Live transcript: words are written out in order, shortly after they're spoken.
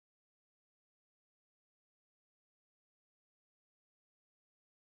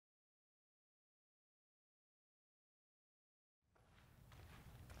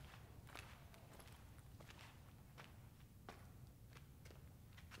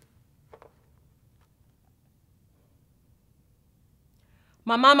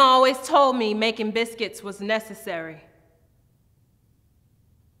My mama always told me making biscuits was necessary.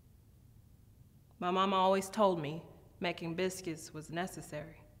 My mama always told me making biscuits was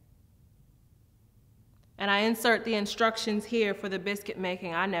necessary. And I insert the instructions here for the biscuit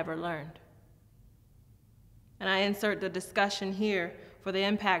making I never learned. And I insert the discussion here for the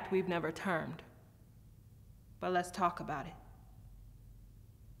impact we've never termed. But let's talk about it.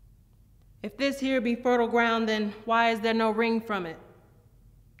 If this here be fertile ground, then why is there no ring from it?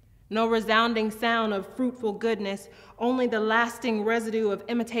 No resounding sound of fruitful goodness, only the lasting residue of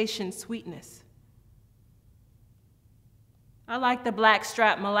imitation sweetness. I like the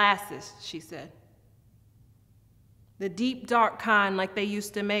blackstrap molasses, she said. The deep, dark kind like they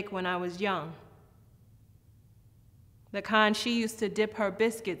used to make when I was young. The kind she used to dip her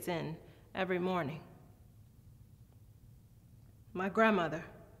biscuits in every morning. My grandmother.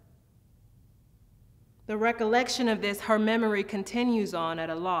 The recollection of this, her memory continues on at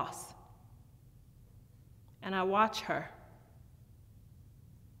a loss. And I watch her.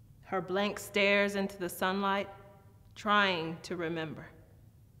 Her blank stares into the sunlight, trying to remember.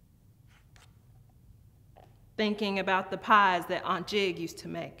 Thinking about the pies that Aunt Jig used to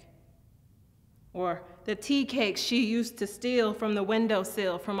make, or the tea cakes she used to steal from the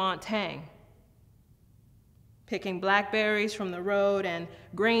windowsill from Aunt Tang. Picking blackberries from the road and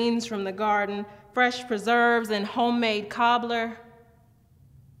greens from the garden, fresh preserves and homemade cobbler.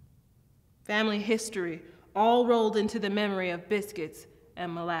 Family history all rolled into the memory of biscuits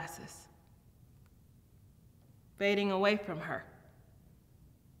and molasses. Fading away from her.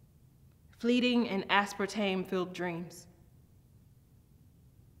 Fleeting in aspartame-filled dreams.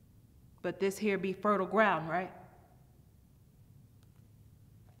 But this here be fertile ground, right?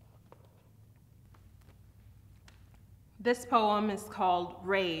 This poem is called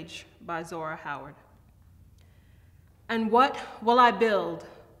Rage by Zora Howard. And what will I build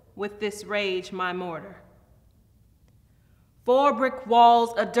with this rage, my mortar? 4 brick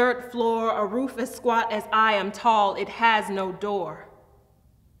walls, a dirt floor, a roof as squat as I am tall, it has no door.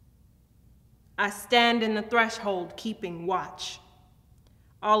 I stand in the threshold keeping watch.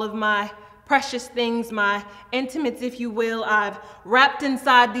 All of my precious things, my intimates, if you will, I've wrapped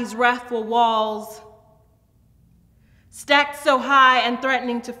inside these wrathful walls, stacked so high and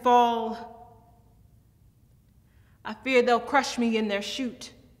threatening to fall. I fear they'll crush me in their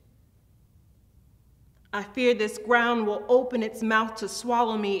chute. I fear this ground will open its mouth to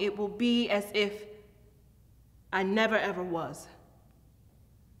swallow me. It will be as if I never ever was.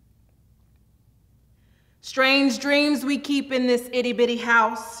 Strange dreams we keep in this itty-bitty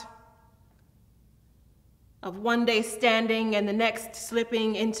house, of one day standing and the next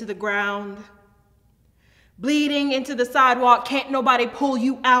slipping into the ground, bleeding into the sidewalk, can't nobody pull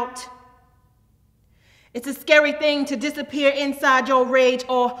you out. It's a scary thing to disappear inside your rage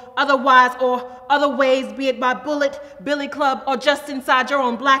or otherwise or other ways, be it by bullet, billy club, or just inside your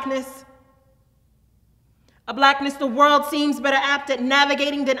own blackness. A blackness the world seems better apt at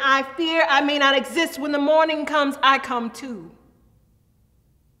navigating than I fear. I may not exist when the morning comes, I come too.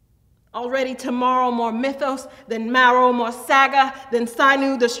 Already tomorrow, more mythos than marrow, more saga than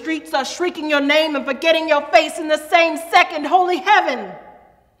sinew. The streets are shrieking your name and forgetting your face in the same second. Holy heaven!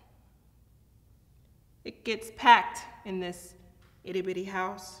 It gets packed in this itty-bitty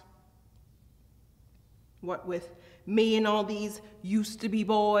house. What with me and all these used-to-be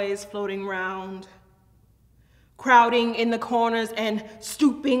boys floating round, crowding in the corners and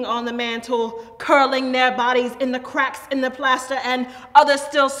stooping on the mantle, curling their bodies in the cracks in the plaster, and others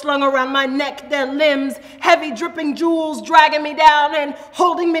still slung around my neck, their limbs, heavy dripping jewels dragging me down and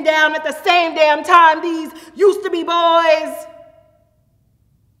holding me down at the same damn time. These used-to-be boys,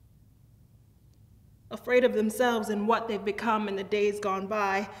 afraid of themselves and what they've become in the days gone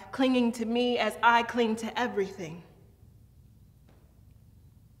by, clinging to me as I cling to everything.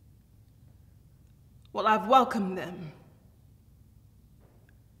 Well, I've welcomed them,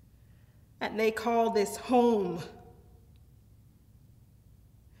 and they call this home.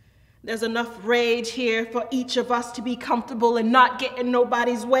 There's enough rage here for each of us to be comfortable and not get in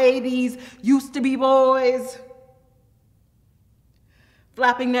nobody's way. These used-to-be boys,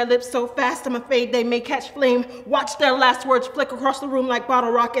 flapping their lips so fast I'm afraid they may catch flame. Watch their last words flick across the room like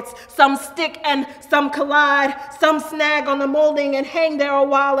bottle rockets. Some stick and some collide. Some snag on the molding and hang there a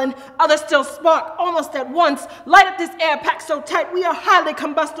while, and others still spark almost at once. Light up this air packed so tight we are highly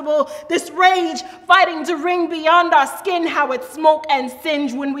combustible. This rage fighting to ring beyond our skin, how it smoke and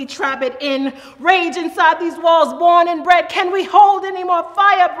singe when we trap it in. Rage inside these walls, born and bred. Can we hold any more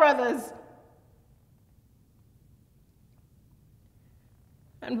fire, brothers?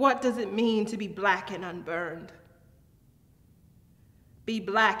 And what does it mean to be black and unburned? be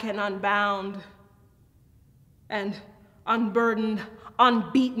black and unbound and unburdened,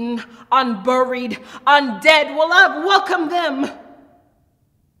 unbeaten, unburied, undead, will I welcome them.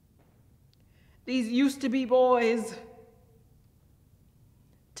 These used to be boys,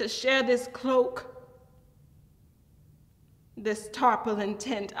 to share this cloak, this tarpaulin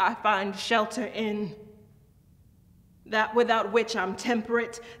tent I find shelter in, that without which I'm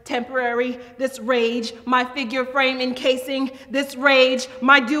temporary, this rage, my figure frame encasing, this rage,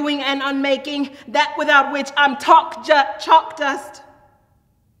 my doing and unmaking, that without which I'm chalk dust,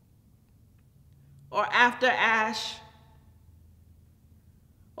 or after ash,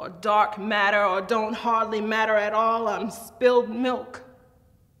 or dark matter, or don't hardly matter at all, I'm spilled milk,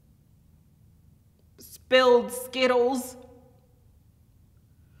 spilled Skittles,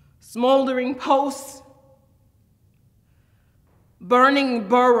 smoldering posts, burning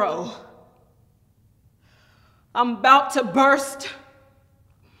burrow. I'm about to burst,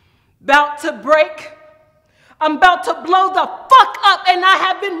 about to break. I'm about to blow the fuck up, and I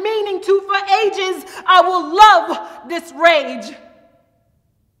have been meaning to for ages. I will love this rage.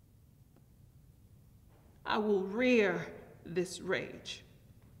 I will rear this rage.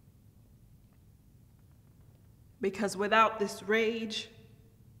 Because without this rage,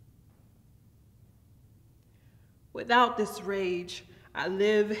 I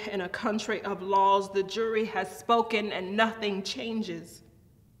live in a country of laws. The jury has spoken and nothing changes.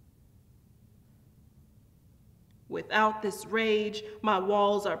 Without this rage, my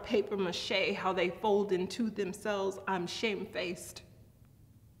walls are paper mache, how they fold into themselves. I'm shamefaced.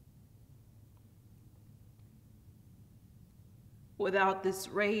 Without this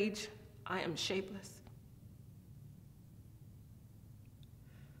rage, I am shapeless.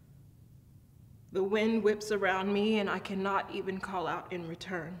 The wind whips around me and I cannot even call out in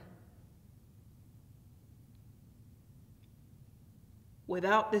return.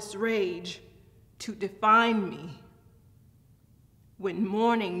 Without this rage to define me, when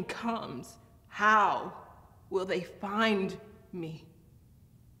morning comes, how will they find me?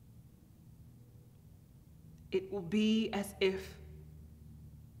 It will be as if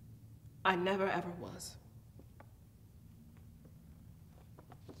I never ever was.